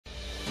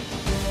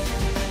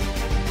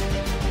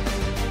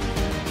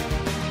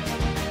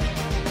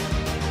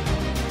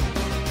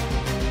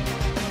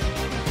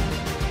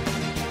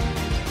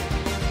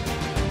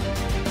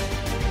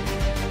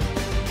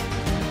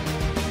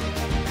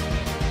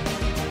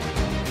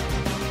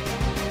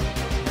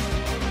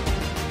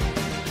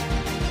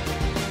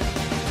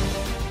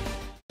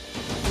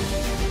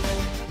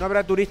No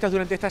habrá turistas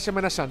durante esta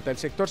Semana Santa. El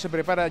sector se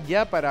prepara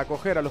ya para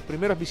acoger a los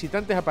primeros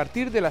visitantes a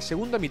partir de la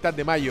segunda mitad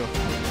de mayo.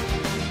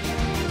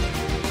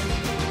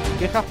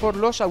 Quejas por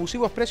los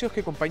abusivos precios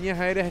que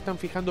compañías aéreas están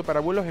fijando para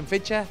vuelos en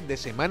fechas de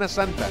Semana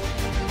Santa.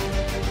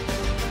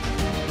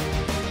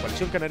 La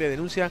Coalición Canaria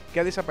denuncia que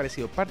ha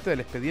desaparecido parte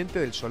del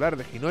expediente del solar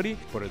de Ginori,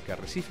 por el que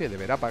Arrecife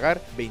deberá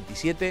pagar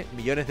 27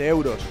 millones de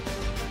euros.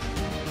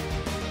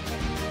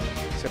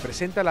 Se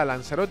presenta la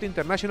Lanzarote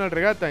International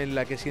Regata, en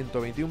la que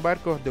 121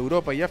 barcos de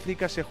Europa y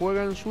África se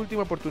juegan su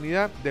última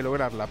oportunidad de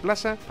lograr la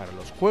plaza para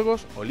los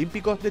Juegos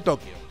Olímpicos de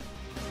Tokio.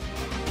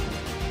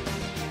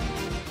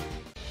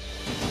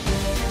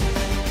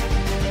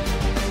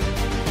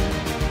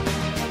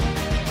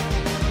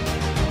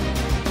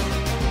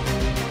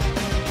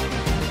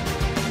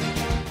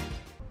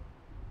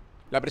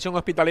 La presión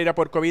hospitalera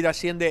por COVID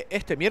asciende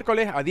este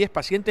miércoles a 10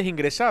 pacientes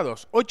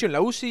ingresados, 8 en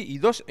la UCI y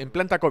 2 en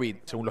planta COVID,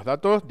 según los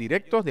datos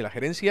directos de la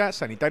Gerencia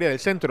Sanitaria del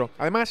centro.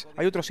 Además,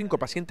 hay otros 5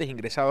 pacientes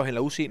ingresados en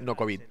la UCI no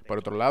COVID. Por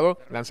otro lado,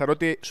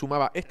 Lanzarote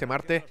sumaba este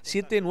martes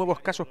 7 nuevos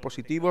casos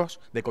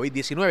positivos de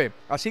COVID-19,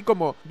 así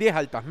como 10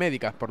 altas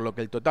médicas, por lo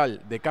que el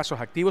total de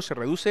casos activos se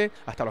reduce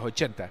hasta los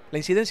 80. La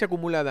incidencia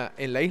acumulada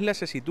en la isla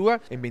se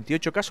sitúa en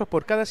 28 casos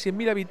por cada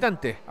 100.000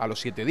 habitantes a los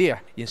 7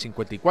 días y en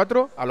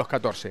 54 a los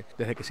 14.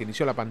 Desde que se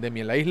inició la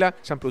pandemia en la isla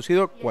se han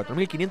producido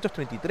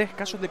 4.533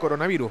 casos de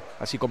coronavirus,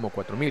 así como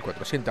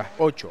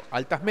 4.408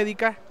 altas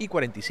médicas y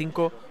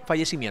 45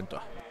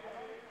 fallecimientos.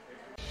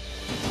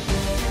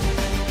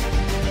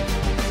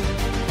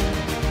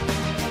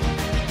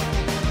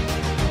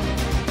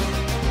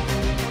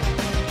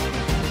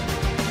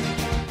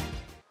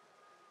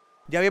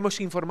 Ya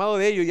habíamos informado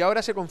de ello y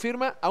ahora se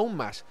confirma aún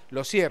más.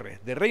 Los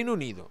cierres de Reino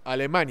Unido,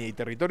 Alemania y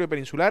territorio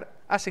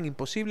peninsular hacen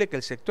imposible que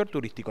el sector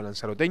turístico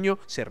lanzaroteño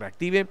se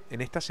reactive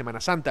en esta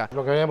Semana Santa.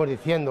 Lo que veníamos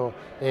diciendo,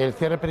 el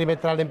cierre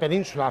perimetral en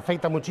península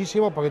afecta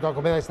muchísimo porque todas las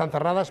comunidades están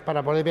cerradas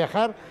para poder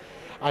viajar.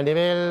 A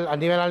nivel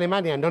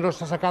Alemania no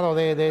nos ha sacado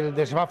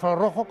del semáforo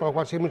rojo, con lo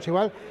cual seguimos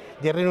igual.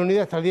 Y el Reino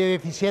Unido hasta el día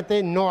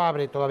 17 no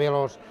abre todavía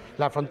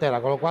la frontera,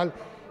 con lo cual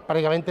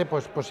prácticamente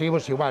pues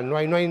seguimos igual. No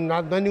hay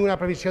ninguna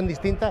previsión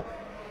distinta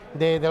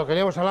de lo que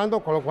veníamos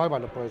hablando, con lo cual,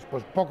 bueno, pues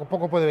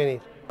poco puede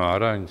venir.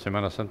 Ahora en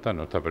Semana Santa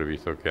no está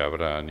previsto que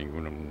habrá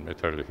ningún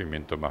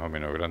establecimiento más o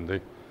menos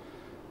grande,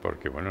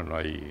 porque bueno, no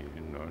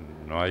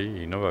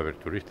hay y no va a haber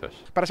turistas.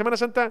 Para Semana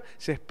Santa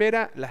se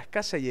espera la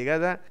escasa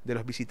llegada de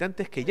los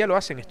visitantes que ya lo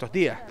hacen estos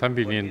días. Están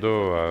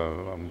viniendo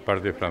a un par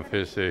de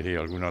franceses y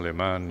algún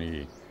alemán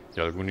y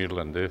algún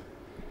irlandés.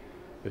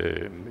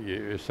 Y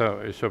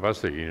eso va a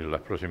seguir en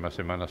las próximas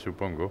semanas,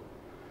 supongo,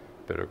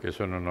 pero que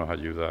eso no nos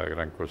ayuda a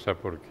gran cosa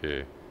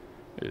porque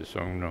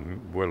son unos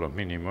vuelos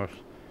mínimos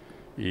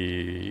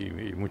y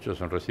muchos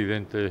son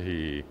residentes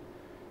y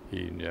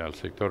al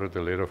sector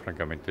hotelero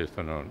francamente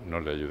esto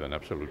no le ayuda en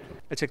absoluto.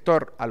 El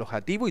sector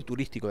alojativo y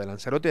turístico de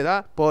Lanzarote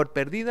da por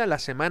perdida la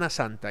Semana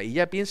Santa y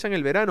ya piensa en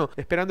el verano,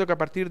 esperando que a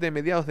partir de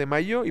mediados de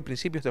mayo y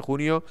principios de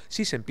junio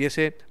sí se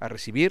empiece a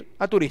recibir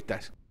a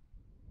turistas.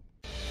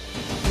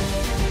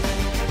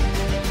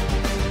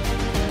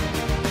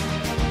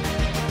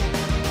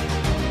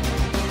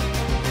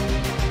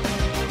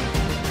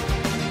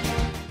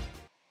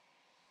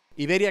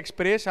 Iberia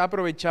Express ha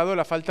aprovechado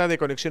la falta de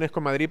conexiones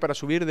con Madrid para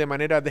subir de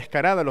manera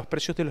descarada los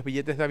precios de los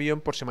billetes de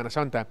avión por Semana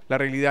Santa. La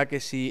realidad que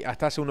si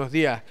hasta hace unos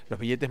días los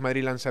billetes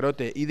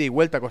Madrid-Lanzarote ida y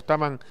vuelta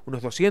costaban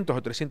unos 200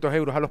 o 300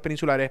 euros a los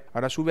peninsulares,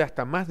 ahora sube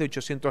hasta más de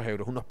 800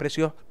 euros, unos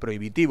precios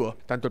prohibitivos.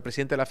 Tanto el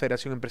presidente de la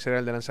Federación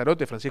Empresarial de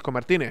Lanzarote, Francisco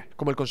Martínez,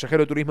 como el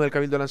consejero de Turismo del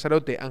Cabildo de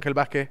Lanzarote, Ángel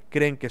Vázquez,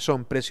 creen que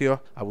son precios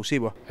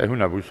abusivos. Es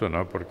un abuso,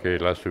 ¿no? Porque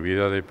la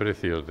subida de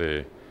precios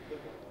de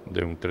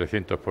un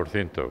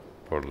 300%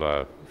 por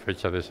la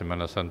fecha de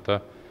Semana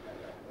Santa,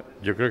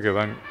 yo creo que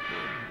van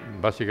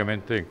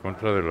básicamente en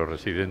contra de los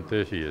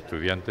residentes y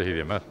estudiantes y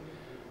demás,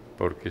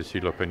 porque si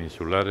los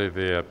peninsulares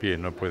de a pie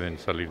no pueden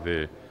salir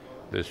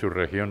de su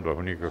región, los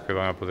únicos que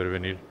van a poder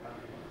venir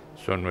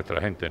son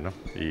nuestra gente, ¿no?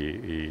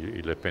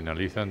 Y les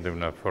penalizan de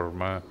una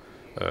forma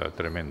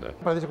tremenda.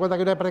 Para darse cuenta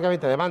que no hay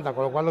prácticamente demanda,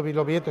 con lo cual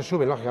los billetes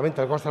suben,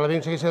 lógicamente, el coste del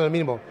avión sigue siendo el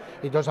mismo.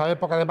 Y entonces, a ver,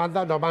 poca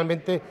demanda,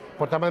 normalmente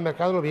por tema de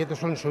mercado los billetes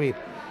suelen subir.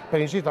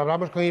 Pero insisto,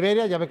 hablamos con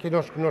Iberia, ya ves que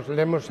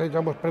le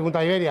hemos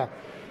preguntado a Iberia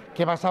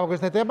qué pasaba con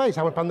este tema y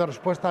estamos esperando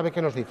respuesta a ver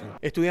qué nos dicen.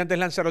 Estudiantes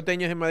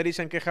lanzaroteños en Madrid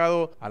se han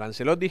quejado a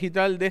Lancelot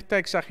Digital de esta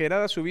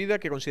exagerada subida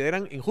que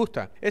consideran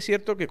injusta. Es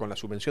cierto que con la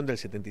subvención del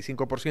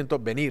 75%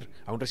 venir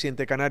a un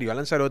residente canario a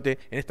Lanzarote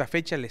en esta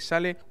fecha les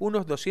sale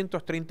unos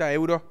 230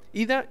 euros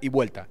ida y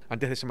vuelta.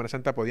 Antes de Semana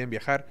Santa podían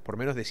viajar por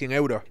menos de 100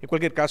 euros. En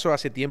cualquier caso,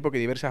 hace tiempo que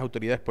diversas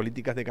autoridades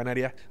políticas de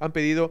Canarias han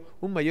pedido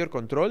un mayor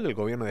control del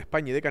gobierno de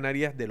España y de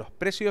Canarias de los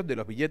precios de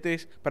los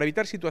billetes para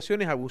evitar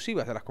situaciones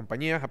abusivas de las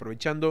compañías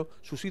aprovechando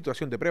su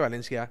situación de prevalencia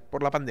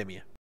por la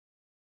pandemia.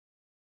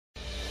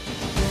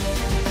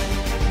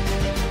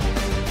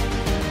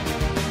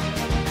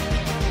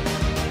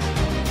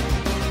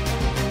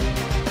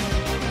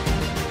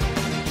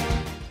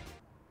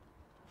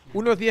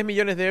 Unos 10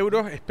 millones de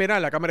euros espera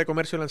la Cámara de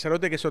Comercio de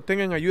Lanzarote que se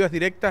obtengan ayudas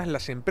directas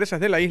las empresas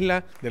de la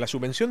isla de la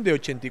subvención de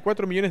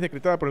 84 millones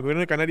decretada por el Gobierno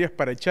de Canarias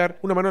para echar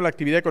una mano a la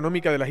actividad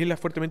económica de las islas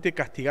fuertemente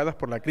castigadas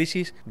por la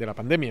crisis de la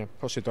pandemia.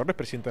 José Torres,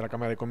 presidente de la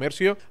Cámara de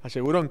Comercio,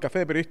 aseguró en Café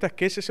de Periodistas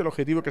que ese es el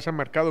objetivo que se han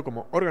marcado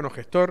como órgano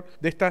gestor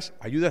de estas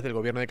ayudas del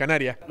Gobierno de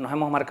Canarias. Nos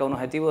hemos marcado un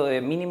objetivo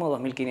de mínimo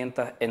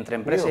 2.500 entre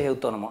empresas y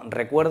autónomos.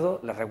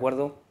 Les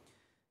recuerdo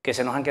que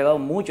se nos han quedado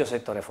muchos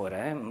sectores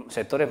fuera,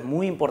 sectores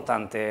muy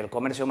importantes. El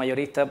comercio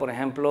mayorista, por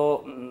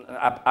ejemplo,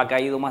 ha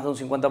caído más de un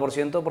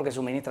 50% porque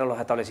suministra los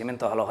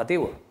establecimientos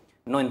alojativos.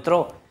 No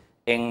entró.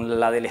 En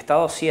la del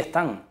Estado sí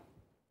están.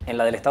 En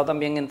la del Estado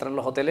también entran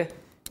los hoteles,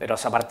 pero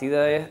esa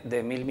partida es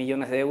de 1.000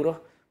 millones de euros.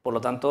 Por lo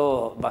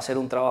tanto, va a ser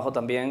un trabajo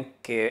también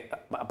que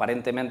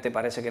aparentemente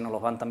parece que nos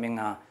los van también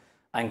a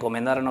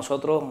encomendar a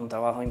nosotros, un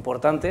trabajo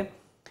importante.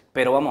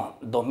 Pero vamos,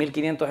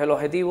 2.500 es el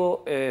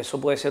objetivo, eso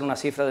puede ser una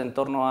cifra de en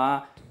torno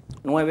a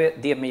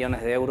 9-10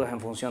 millones de euros en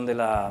función de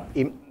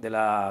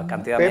la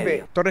cantidad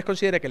media. Torres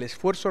considera que el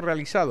esfuerzo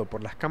realizado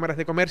por las cámaras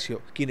de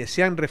comercio, quienes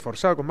se han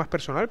reforzado con más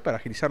personal para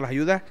agilizar las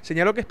ayudas,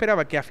 señaló que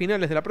esperaba que a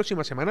finales de la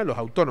próxima semana los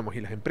autónomos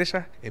y las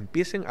empresas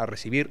empiecen a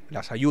recibir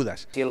las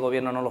ayudas. Si el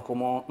Gobierno no los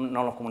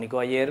comunicó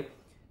ayer,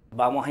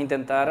 vamos a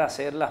intentar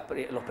hacer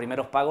los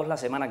primeros pagos la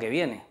semana que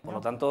viene. Por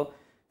lo tanto,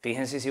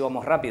 fíjense si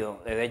vamos rápido.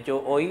 De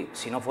hecho, hoy,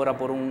 si no fuera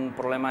por un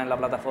problema en la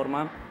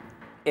plataforma,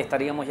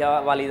 estaríamos ya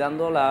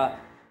validando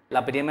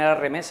la primera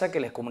remesa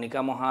que les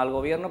comunicamos al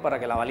Gobierno para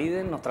que la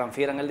validen, nos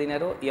transfieran el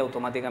dinero y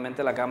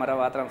automáticamente la Cámara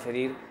va a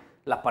transferir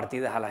las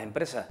partidas a las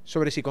empresas.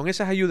 Sobre si con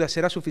esas ayudas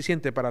será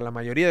suficiente para la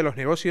mayoría de los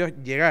negocios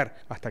llegar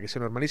hasta que se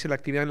normalice la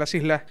actividad en las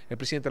islas, el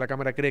presidente de la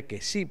Cámara cree que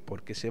sí,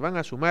 porque se van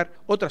a sumar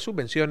otras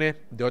subvenciones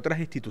de otras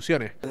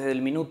instituciones. Desde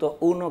el minuto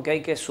 1 que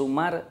hay que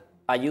sumar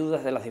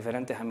ayudas de las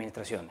diferentes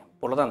administraciones.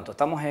 Por lo tanto,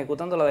 estamos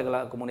ejecutando la de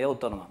la comunidad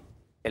autónoma.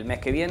 El mes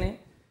que viene,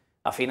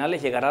 a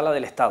finales, llegará la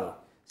del Estado.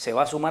 Se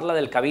va a sumar la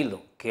del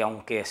Cabildo, que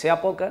aunque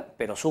sea poca,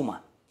 pero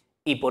suma.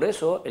 Y por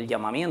eso el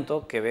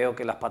llamamiento, que veo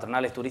que las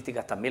patronales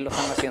turísticas también lo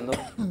están haciendo,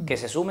 que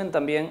se sumen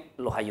también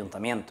los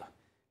ayuntamientos,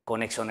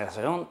 con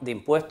exoneración de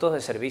impuestos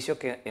de servicios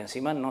que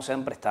encima no se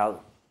han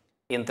prestado.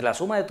 Y entre la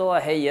suma de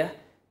todas ellas,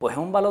 pues es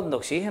un balón de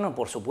oxígeno.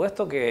 Por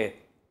supuesto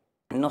que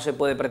no se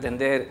puede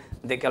pretender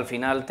de que al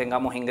final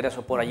tengamos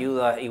ingresos por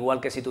ayuda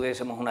igual que si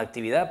tuviésemos una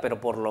actividad,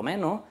 pero por lo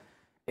menos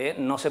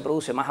no se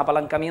produce más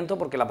apalancamiento,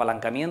 porque el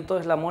apalancamiento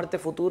es la muerte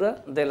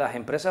futura de las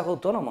empresas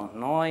autónomas.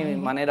 No hay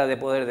manera de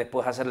poder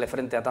después hacerle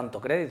frente a tanto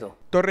crédito.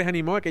 Torres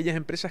animó a aquellas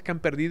empresas que han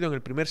perdido en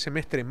el primer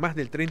semestre más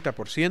del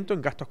 30%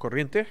 en gastos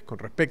corrientes con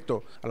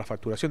respecto a la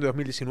facturación de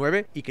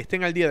 2019 y que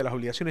estén al día de las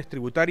obligaciones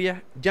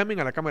tributarias, llamen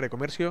a la Cámara de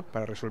Comercio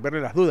para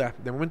resolverle las dudas.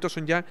 De momento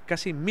son ya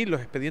casi 1.000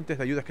 los expedientes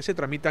de ayudas que se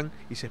tramitan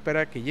y se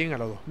espera que lleguen a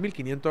los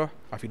 2.500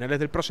 a finales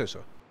del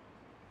proceso.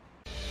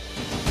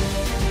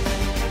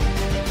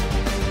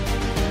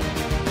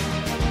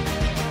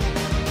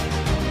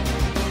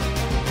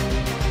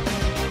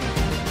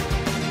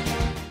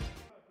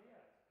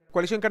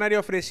 Coalición Canaria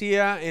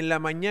ofrecía en la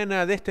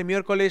mañana de este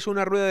miércoles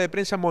una rueda de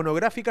prensa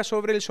monográfica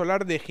sobre el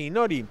solar de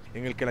Ginori,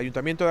 en el que el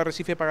Ayuntamiento de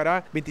Arrecife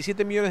pagará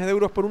 27 millones de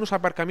euros por unos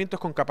aparcamientos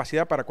con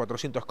capacidad para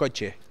 400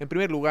 coches. En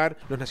primer lugar,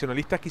 los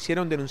nacionalistas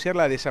quisieron denunciar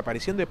la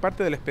desaparición de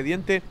parte del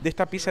expediente de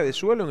esta pieza de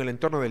suelo en el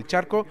entorno del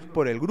charco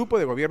por el grupo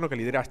de gobierno que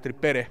lidera Astrid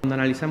Pérez. Cuando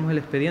analizamos el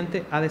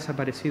expediente, ha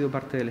desaparecido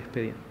parte del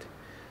expediente.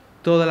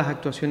 Todas las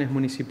actuaciones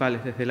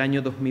municipales desde el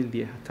año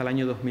 2010 hasta el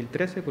año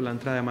 2013, con la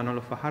entrada de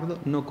Manolo Fajardo,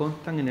 no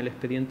constan en el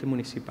expediente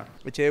municipal.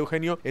 Eche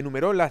Eugenio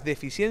enumeró las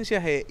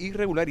deficiencias e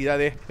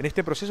irregularidades en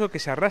este proceso que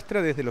se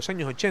arrastra desde los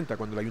años 80,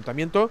 cuando el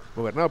ayuntamiento,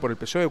 gobernado por el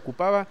PSOE,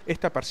 ocupaba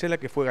esta parcela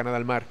que fue ganada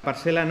al mar. La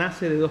parcela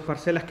nace de dos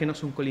parcelas que no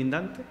son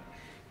colindantes,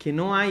 que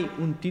no hay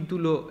un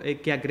título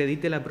que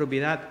acredite la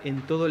propiedad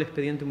en todo el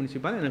expediente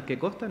municipal, en el que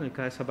consta, en el que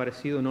ha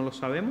desaparecido no lo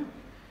sabemos,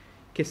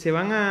 que se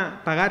van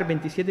a pagar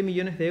 27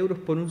 millones de euros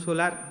por un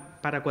solar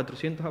para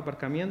 400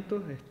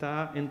 aparcamientos,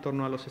 está en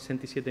torno a los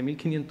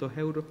 67.500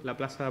 euros la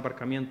plaza de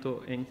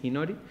aparcamiento en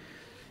Ginori,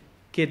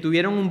 que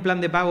tuvieron un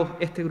plan de pagos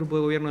este grupo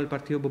de gobierno del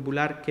Partido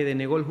Popular que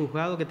denegó el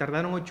juzgado, que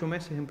tardaron 8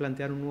 meses en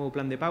plantear un nuevo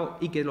plan de pago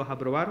y que los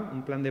aprobaron,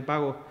 un plan de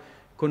pago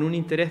con un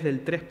interés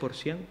del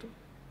 3%,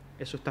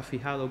 eso está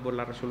fijado por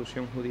la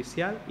resolución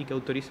judicial y que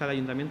autoriza al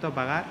ayuntamiento a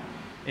pagar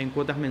en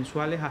cuotas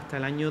mensuales hasta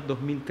el año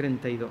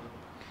 2032.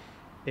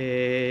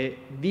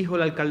 Dijo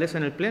la alcaldesa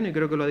en el pleno, y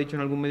creo que lo ha dicho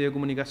en algún medio de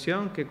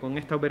comunicación, que con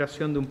esta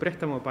operación de un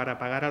préstamo para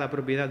pagar a la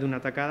propiedad de una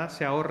atacada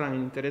se ahorran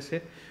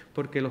intereses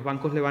porque los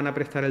bancos le van a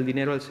prestar el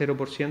dinero al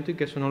 0% y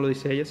que eso no lo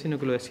dice ella, sino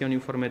que lo decía un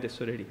informe de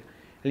tesorería.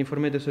 El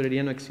informe de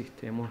tesorería no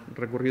existe. Hemos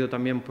recurrido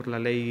también por la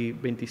ley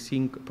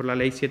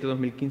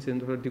 7/2015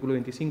 dentro del artículo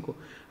 25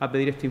 a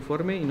pedir este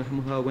informe y nos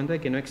hemos dado cuenta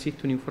de que no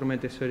existe un informe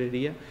de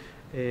tesorería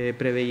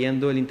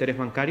preveyendo el interés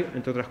bancario,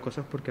 entre otras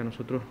cosas porque a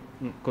nosotros,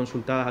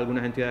 consultadas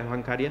algunas entidades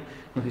bancarias,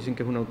 nos dicen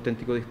que es un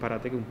auténtico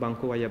disparate que un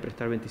banco vaya a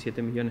prestar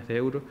 27 millones de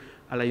euros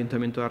al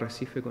Ayuntamiento de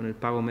Arrecife con el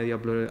pago medio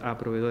a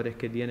proveedores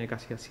que tiene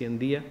casi a 100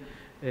 días,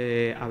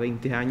 a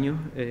 20 años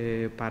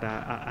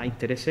a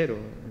interés cero.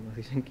 Nos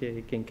dicen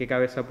que en qué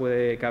cabeza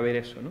puede caber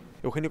eso, ¿no?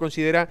 Eugenio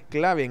considera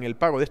clave en el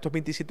pago de estos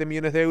 27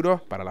 millones de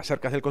euros para las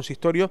arcas del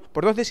consistorio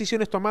por dos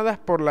decisiones tomadas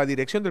por la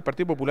dirección del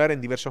Partido Popular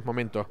en diversos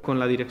momentos. Con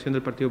la dirección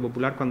del Partido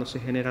Popular, cuando se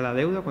genera la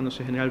deuda, cuando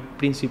se genera el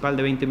principal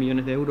de 20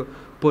 millones de euros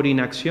por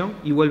inacción,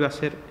 y vuelve a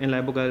ser en la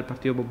época del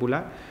Partido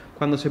Popular,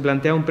 cuando se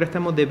plantea un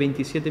préstamo de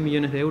 27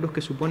 millones de euros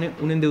que supone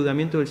un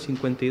endeudamiento del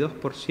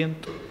 52%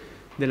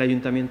 del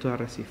Ayuntamiento de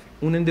Arrecife.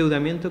 Un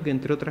endeudamiento que,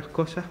 entre otras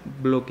cosas,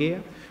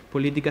 bloquea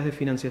políticas de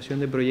financiación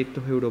de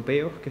proyectos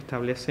europeos que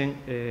establecen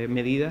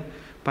medidas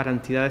para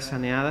entidades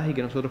saneadas, y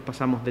que nosotros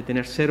pasamos de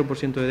tener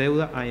 0% de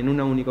deuda a, en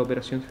una única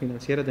operación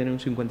financiera, tener un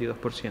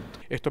 52%.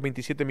 Estos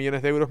 27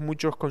 millones de euros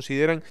muchos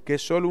consideran que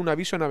es solo un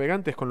aviso a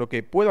navegantes con lo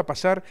que pueda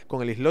pasar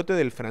con el islote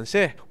del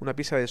Francés, una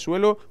pieza de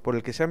suelo por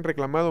el que se han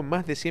reclamado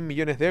más de 100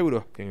 millones de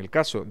euros, que en el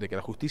caso de que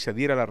la justicia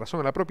diera la razón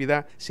a la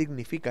propiedad,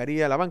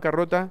 significaría la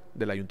bancarrota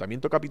del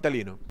Ayuntamiento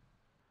capitalino.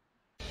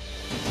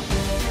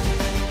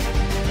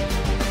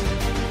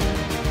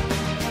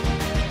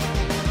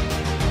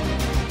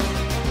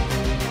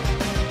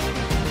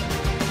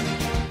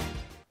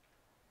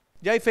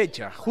 Ya hay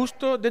fecha,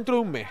 justo dentro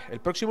de un mes. El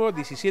próximo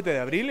 17 de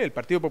abril, el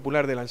Partido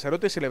Popular de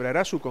Lanzarote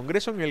celebrará su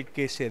congreso en el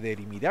que se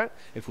dirimirá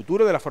el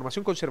futuro de la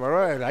formación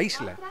conservadora de la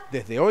isla.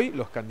 Desde hoy,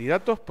 los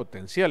candidatos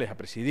potenciales a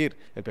presidir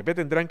el PP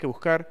tendrán que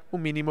buscar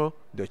un mínimo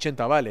de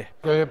 80 avales.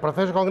 El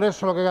proceso de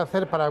congreso lo que hay que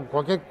hacer para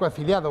cualquier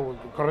afiliado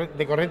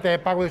de corriente de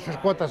pago de sus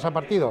cuotas al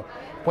partido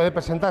puede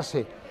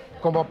presentarse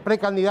como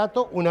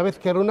precandidato una vez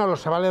que reúna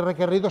los avales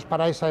requeridos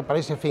para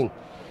ese fin.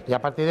 Y a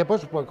partir de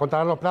pues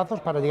contarán los plazos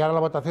para llegar a la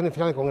votación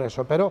final del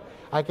Congreso. Pero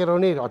hay que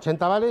reunir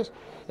 80 avales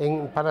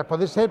para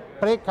poder ser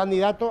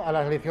precandidato a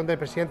la elección de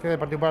presidencia del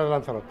Partido Popular de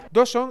Lanzarote.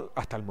 Dos son,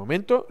 hasta el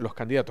momento, los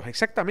candidatos,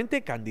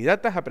 exactamente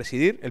candidatas a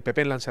presidir el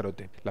PP en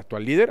Lanzarote. La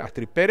actual líder,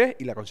 Astrid Pérez,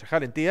 y la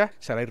concejal en Tías,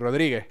 Saray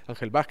Rodríguez.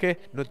 Ángel Vázquez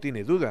no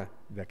tiene duda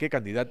de a qué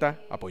candidata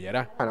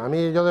apoyará. Bueno, a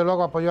mí yo de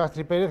luego apoyo a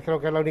Astrid Pérez,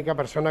 creo que es la única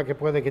persona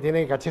que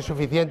tiene caché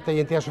suficiente y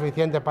entidad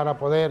suficiente para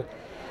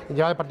poder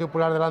llevar el Partido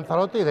Popular de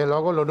Lanzarote, y de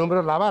luego los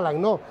números la avalan,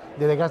 ¿no?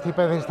 Desde que Astrid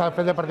Pérez está al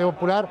frente del Partido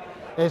Popular,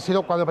 ha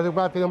sido cuando el Partido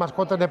Popular ha tenido más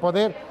cuotas de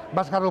poder,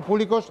 más cargos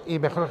públicos y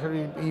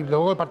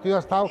luego el partido ha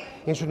estado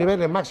en su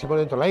nivel máximo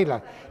dentro de la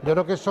isla. Yo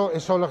creo que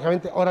eso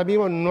lógicamente, ahora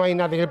mismo no hay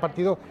nadie en el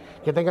partido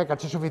que tenga el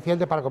caché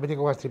suficiente para competir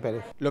con Astrid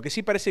Pérez. Lo que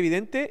sí parece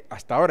evidente,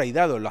 hasta ahora y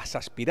dado las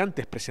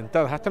aspirantes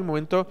presentadas hasta el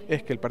momento,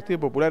 es que el Partido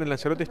Popular en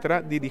Lanzarote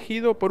estará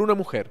dirigido por una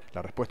mujer.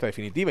 La respuesta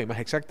definitiva y más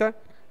exacta,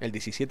 el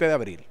 17 de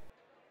abril.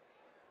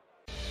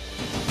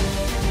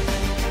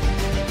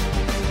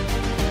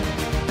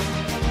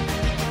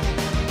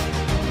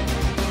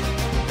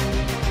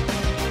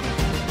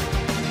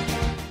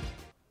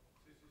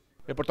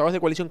 El portavoz de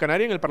Coalición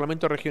Canaria en el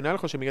Parlamento Regional,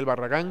 José Miguel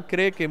Barragán,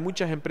 cree que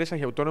muchas empresas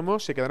y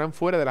autónomos se quedarán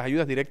fuera de las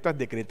ayudas directas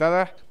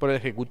decretadas por el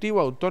Ejecutivo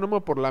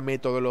Autónomo por la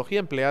metodología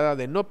empleada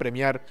de no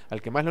premiar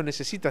al que más lo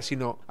necesita,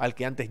 sino al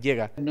que antes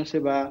llega. No se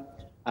va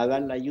a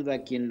dar la ayuda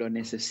a quien lo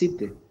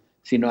necesite,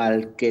 sino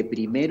al que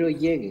primero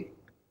llegue.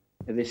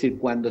 Es decir,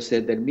 cuando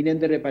se terminen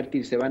de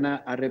repartir, se van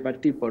a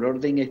repartir por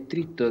orden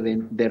estricto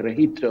de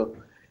registro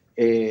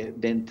de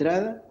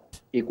entrada,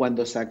 y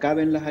cuando se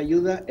acaben las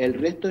ayudas, el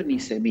resto ni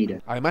se mira.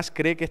 Además,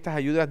 cree que estas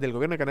ayudas del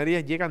Gobierno de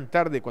Canarias llegan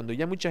tarde, cuando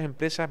ya muchas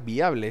empresas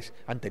viables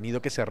han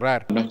tenido que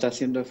cerrar. No está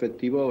siendo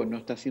efectivo, no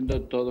está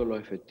siendo todo lo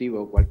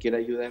efectivo. Cualquier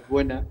ayuda es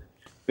buena,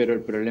 pero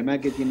el problema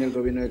que tiene el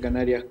Gobierno de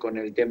Canarias con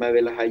el tema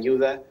de las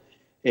ayudas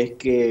es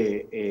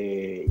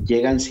que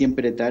llegan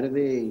siempre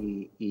tarde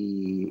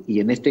y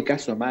en este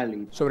caso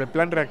mal. Sobre el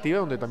plan Reactiva,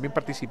 donde también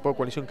participó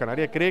Coalición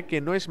Canaria, cree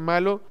que no es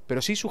malo,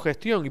 pero sí su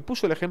gestión, y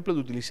puso el ejemplo de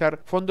utilizar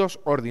fondos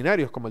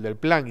ordinarios como el del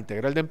Plan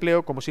Integral de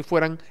Empleo como si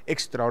fueran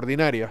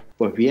extraordinarios.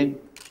 Pues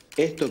bien,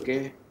 esto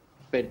que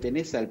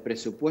pertenece al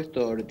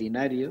presupuesto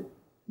ordinario,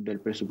 del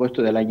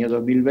presupuesto del año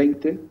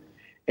 2020,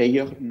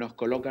 ellos nos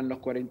colocan los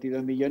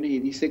 42 millones y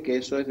dice que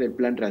eso es del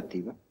Plan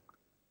Reactiva,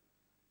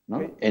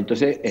 ¿no?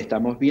 Entonces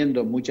estamos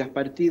viendo muchas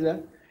partidas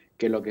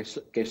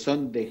que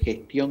son de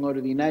gestión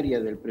ordinaria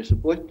del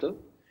presupuesto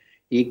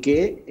y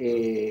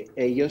que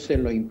ellos se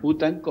lo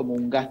imputan como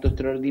un gasto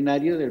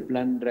extraordinario del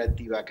Plan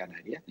Reactiva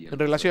Canarias. En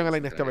relación a la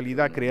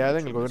inestabilidad creada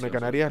en el Gobierno de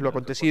Canarias, lo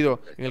acontecido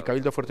en el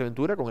Cabildo de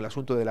Fuerteventura con el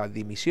asunto de la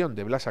dimisión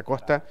de Blas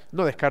Acosta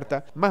no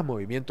descarta más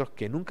movimientos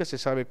que nunca se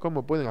sabe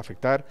cómo pueden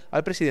afectar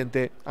al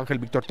presidente Ángel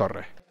Víctor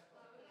Torres.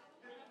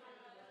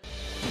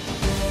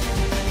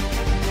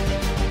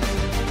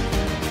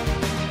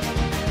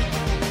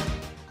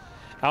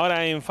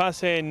 Ahora en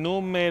fase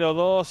número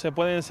 2 se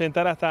pueden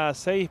sentar hasta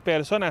 6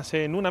 personas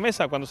en una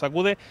mesa cuando se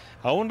acude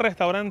a un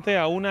restaurante,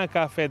 a una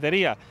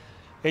cafetería.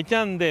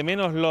 ¿Echan de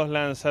menos los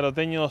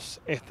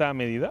lanzaroteños esta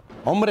medida?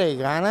 Hombre,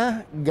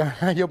 ganas,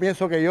 yo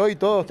pienso que yo y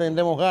todos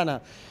tendremos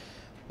ganas.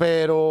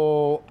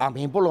 Pero a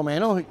mí por lo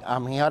menos, a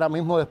mí ahora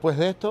mismo después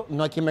de esto,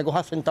 no hay quien me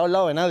coja sentado al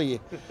lado de nadie.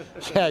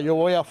 O sea, yo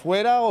voy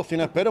afuera o si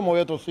no espero me voy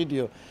a otro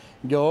sitio.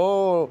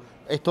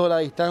 Esto de la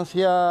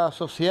distancia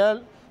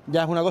social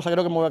ya es una cosa,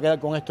 creo que me voy a quedar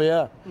con esto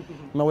ya.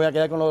 Me voy a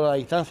quedar con lo de la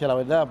distancia, la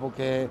verdad,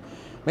 porque,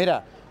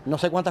 mira, no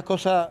sé cuántas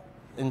cosas,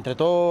 entre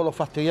todos los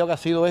fastidiados que ha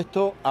sido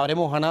esto,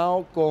 habremos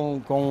ganado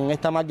con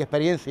esta más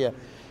experiencia.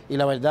 Y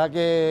la verdad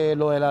que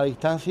lo de la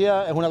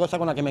distancia es una cosa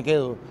con la que me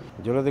quedo.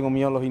 Yo le tengo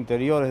miedo a los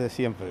interiores de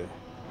siempre.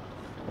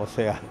 O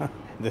sea,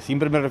 de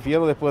siempre me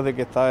refiero después de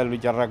que está el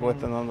bicharraco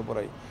andando por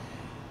ahí.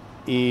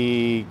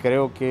 Y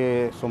creo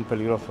que son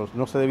peligrosos.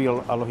 No se debe ir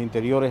a los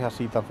interiores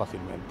así tan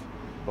fácilmente.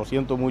 Lo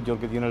siento mucho el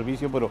que tiene el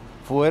vicio, pero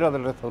fuera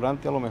del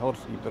restaurante a lo mejor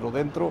sí, pero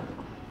dentro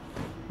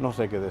no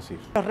sé qué decir.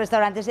 Los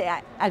restaurantes,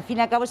 al fin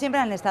y al cabo, siempre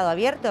han estado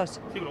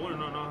abiertos. Sí, pero bueno,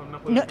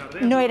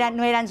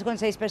 no eran con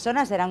 6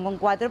 personas, eran con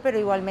 4, pero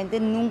igualmente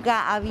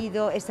nunca ha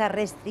habido esa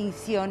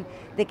restricción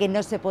de que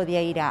no se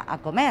podía ir a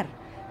comer.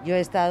 Yo he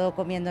estado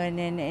comiendo en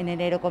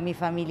enero con mi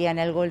familia en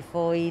el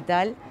Golfo y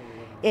tal,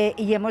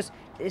 y hemos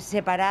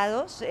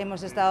estado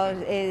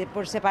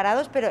por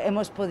separados, pero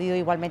hemos podido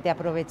igualmente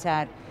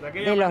aprovechar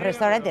de los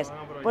restaurantes.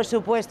 Por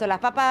supuesto, las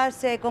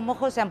papas con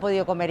mojo se han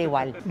podido comer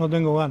igual. No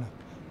tengo ganas.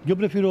 Yo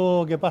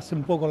prefiero que pase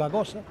un poco la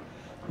cosa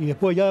y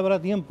después ya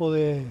habrá tiempo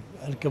el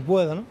que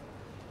pueda, ¿no?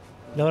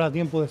 Ya habrá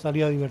tiempo de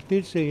salir a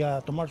divertirse y a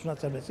tomarse una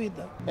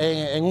cervecita.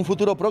 En un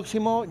futuro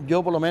próximo,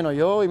 yo por lo menos,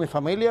 yo y mi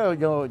familia,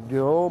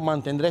 yo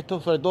mantendré esto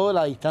sobre todo de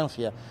la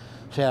distancia.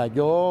 O sea,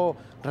 yo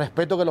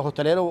respeto que los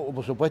hosteleros,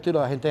 por supuesto, y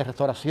los agentes de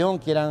restauración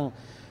quieran,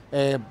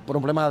 por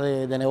un problema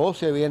de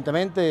negocio,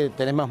 evidentemente,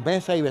 tener más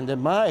mesas y vender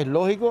más, es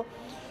lógico.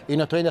 Y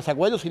no estoy en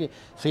desacuerdo si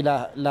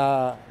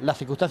las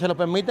circunstancias lo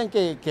permiten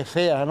que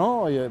sea,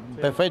 ¿no?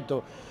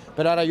 Perfecto.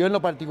 Pero ahora yo en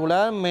lo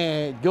particular,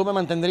 yo me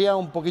mantendría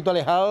un poquito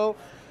alejado,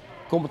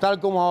 tal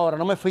como ahora.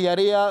 No me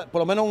fiaría, por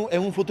lo menos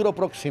en un futuro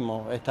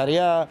próximo,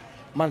 estaría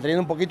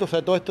manteniendo un poquito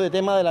sobre todo esto de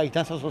tema de la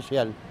distancia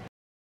social.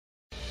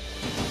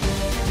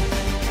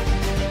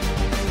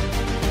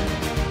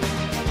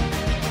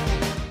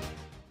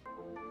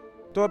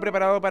 Todo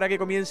preparado para que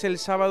comience el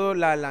sábado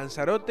la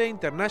Lanzarote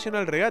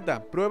International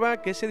Regata,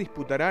 prueba que se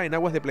disputará en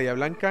aguas de Playa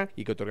Blanca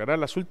y que otorgará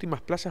las últimas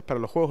plazas para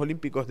los Juegos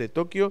Olímpicos de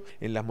Tokio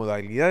en las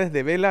modalidades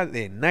de vela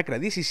de NACRA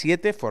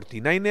 17,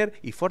 49er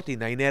y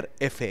 49er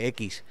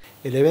FX.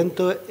 El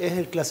evento es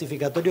el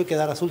clasificatorio que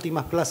da las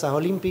últimas plazas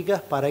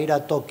olímpicas para ir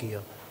a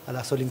Tokio, a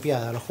las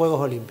Olimpiadas, a los Juegos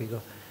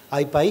Olímpicos.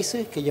 Hay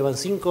países que llevan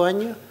 5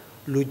 años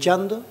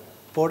luchando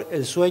por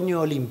el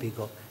sueño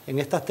olímpico. En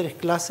estas 3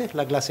 clases,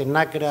 la clase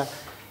NACRA,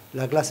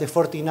 la clase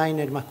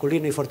 49er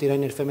masculino y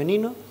 49er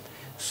femenino,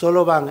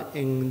 solo van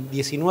en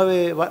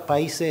 19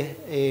 países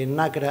en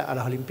NACRA a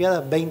las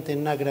Olimpiadas, 20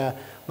 en NACRA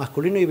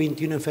masculino y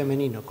 21 en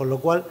femenino, con lo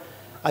cual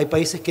hay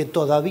países que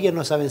todavía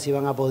no saben si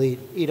van a poder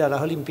ir a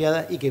las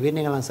Olimpiadas y que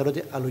vienen a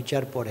Lanzarote a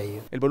luchar por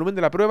ello. El volumen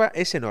de la prueba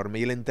es enorme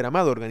y el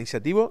entramado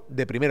organizativo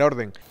de primera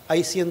orden.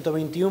 Hay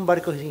 121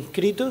 barcos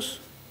inscritos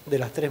de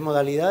las 3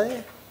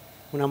 modalidades,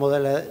 una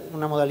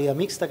modalidad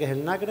mixta que es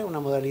el NACRA,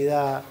 una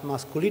modalidad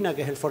masculina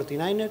que es el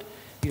 49er,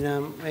 y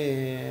una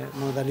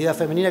modalidad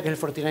femenina que es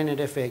el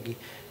 49er FX.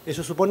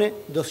 Eso supone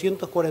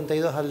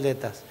 242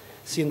 atletas,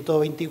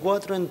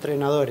 124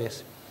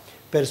 entrenadores,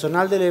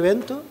 personal del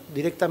evento,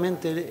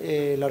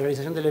 directamente la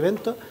organización del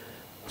evento,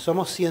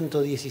 somos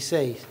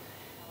 116.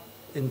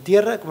 En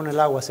tierra como en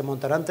el agua se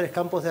montarán 3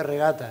 campos de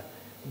regata,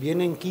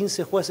 vienen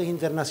 15 jueces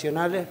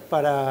internacionales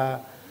para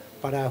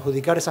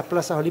adjudicar esas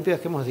plazas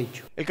olímpicas que hemos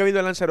dicho. El Cabildo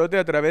de Lanzarote,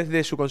 a través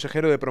de su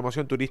consejero de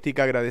promoción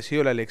turística,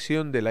 agradeció la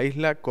elección de la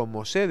isla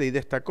como sede y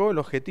destacó el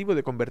objetivo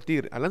de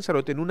convertir a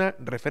Lanzarote en una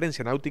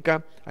referencia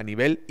náutica a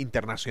nivel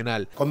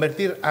internacional.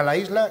 Convertir a la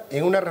isla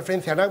en una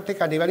referencia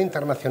náutica a nivel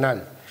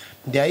internacional.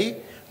 De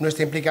ahí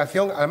nuestra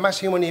implicación al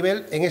máximo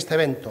nivel en este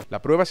evento.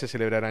 La prueba se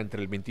celebrará entre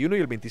el 21 y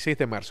el 26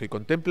 de marzo y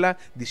contempla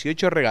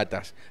 18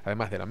 regatas,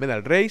 además de la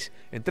Medal Race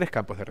en 3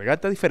 campos de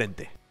regata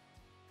diferentes.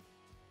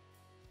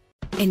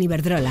 En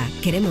Iberdrola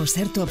queremos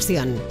ser tu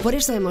opción. Por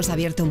eso hemos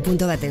abierto un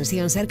punto de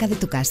atención cerca de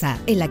tu casa,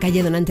 en la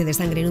calle Donante de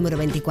Sangre número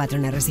 24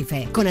 en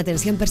Arrecife, con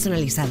atención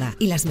personalizada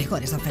y las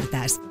mejores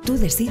ofertas. Tú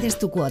decides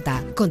tu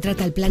cuota.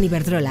 Contrata el plan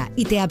Iberdrola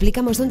y te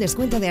aplicamos un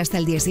descuento de hasta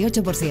el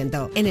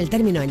 18% en el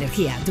término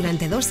energía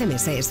durante 12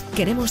 meses.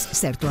 Queremos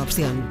ser tu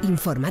opción.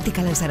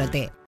 Informática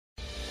Lanzarote.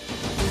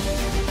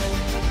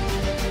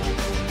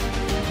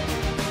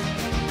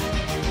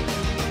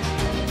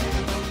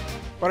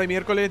 Para el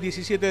miércoles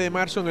 17 de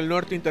marzo en el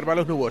norte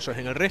intervalos nubosos,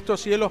 en el resto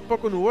cielos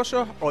poco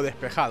nubosos o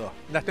despejados.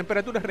 Las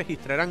temperaturas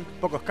registrarán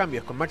pocos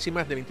cambios con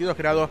máximas de 22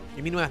 grados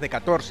y mínimas de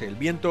 14. El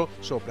viento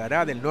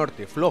soplará del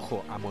norte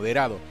flojo a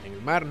moderado. En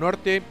el mar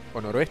norte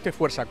o noroeste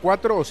fuerza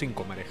 4 o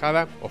 5,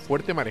 marejada o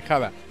fuerte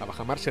marejada. La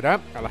bajamar será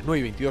a las 9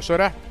 y 22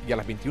 horas y a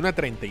las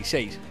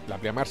 21:36. La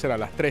pleamar será a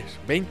las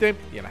 3:20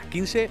 y a las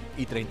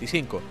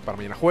 15:35. Para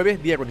mañana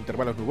jueves, día con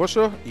intervalos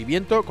nubosos y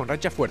viento con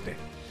rachas fuertes.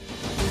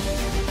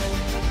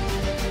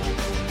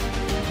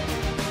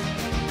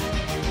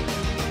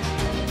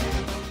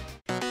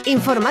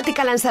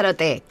 Informática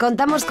Lanzarote.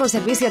 Contamos con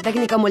servicio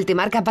técnico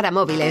multimarca para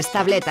móviles,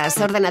 tabletas,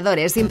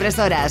 ordenadores,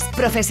 impresoras.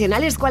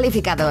 Profesionales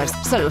cualificados.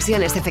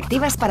 Soluciones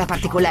efectivas para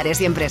particulares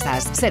y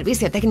empresas.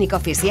 Servicio técnico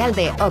oficial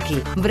de Oki,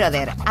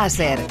 Brother,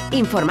 Acer.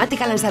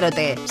 Informática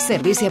Lanzarote.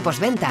 Servicio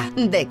postventa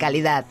de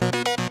calidad.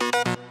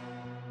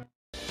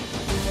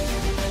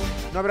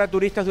 No habrá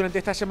turistas durante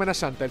esta Semana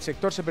Santa. El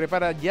sector se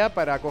prepara ya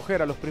para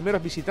acoger a los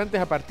primeros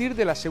visitantes a partir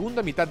de la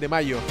segunda mitad de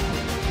mayo.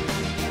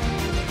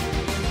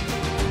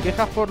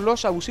 Quejas por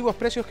los abusivos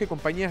precios que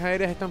compañías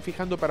aéreas están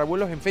fijando para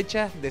vuelos en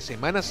fechas de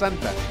Semana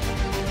Santa.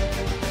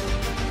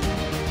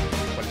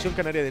 La Coalición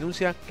Canaria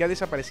denuncia que ha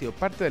desaparecido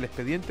parte del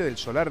expediente del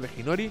solar de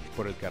Ginori,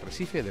 por el que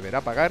Arrecife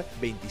deberá pagar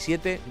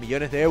 27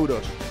 millones de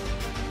euros.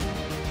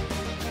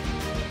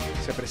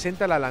 Se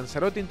presenta la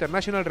Lanzarote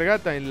International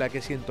Regata, en la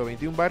que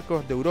 121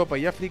 barcos de Europa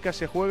y África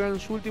se juegan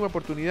su última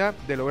oportunidad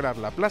de lograr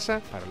la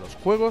plaza para los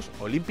Juegos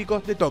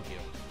Olímpicos de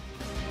Tokio.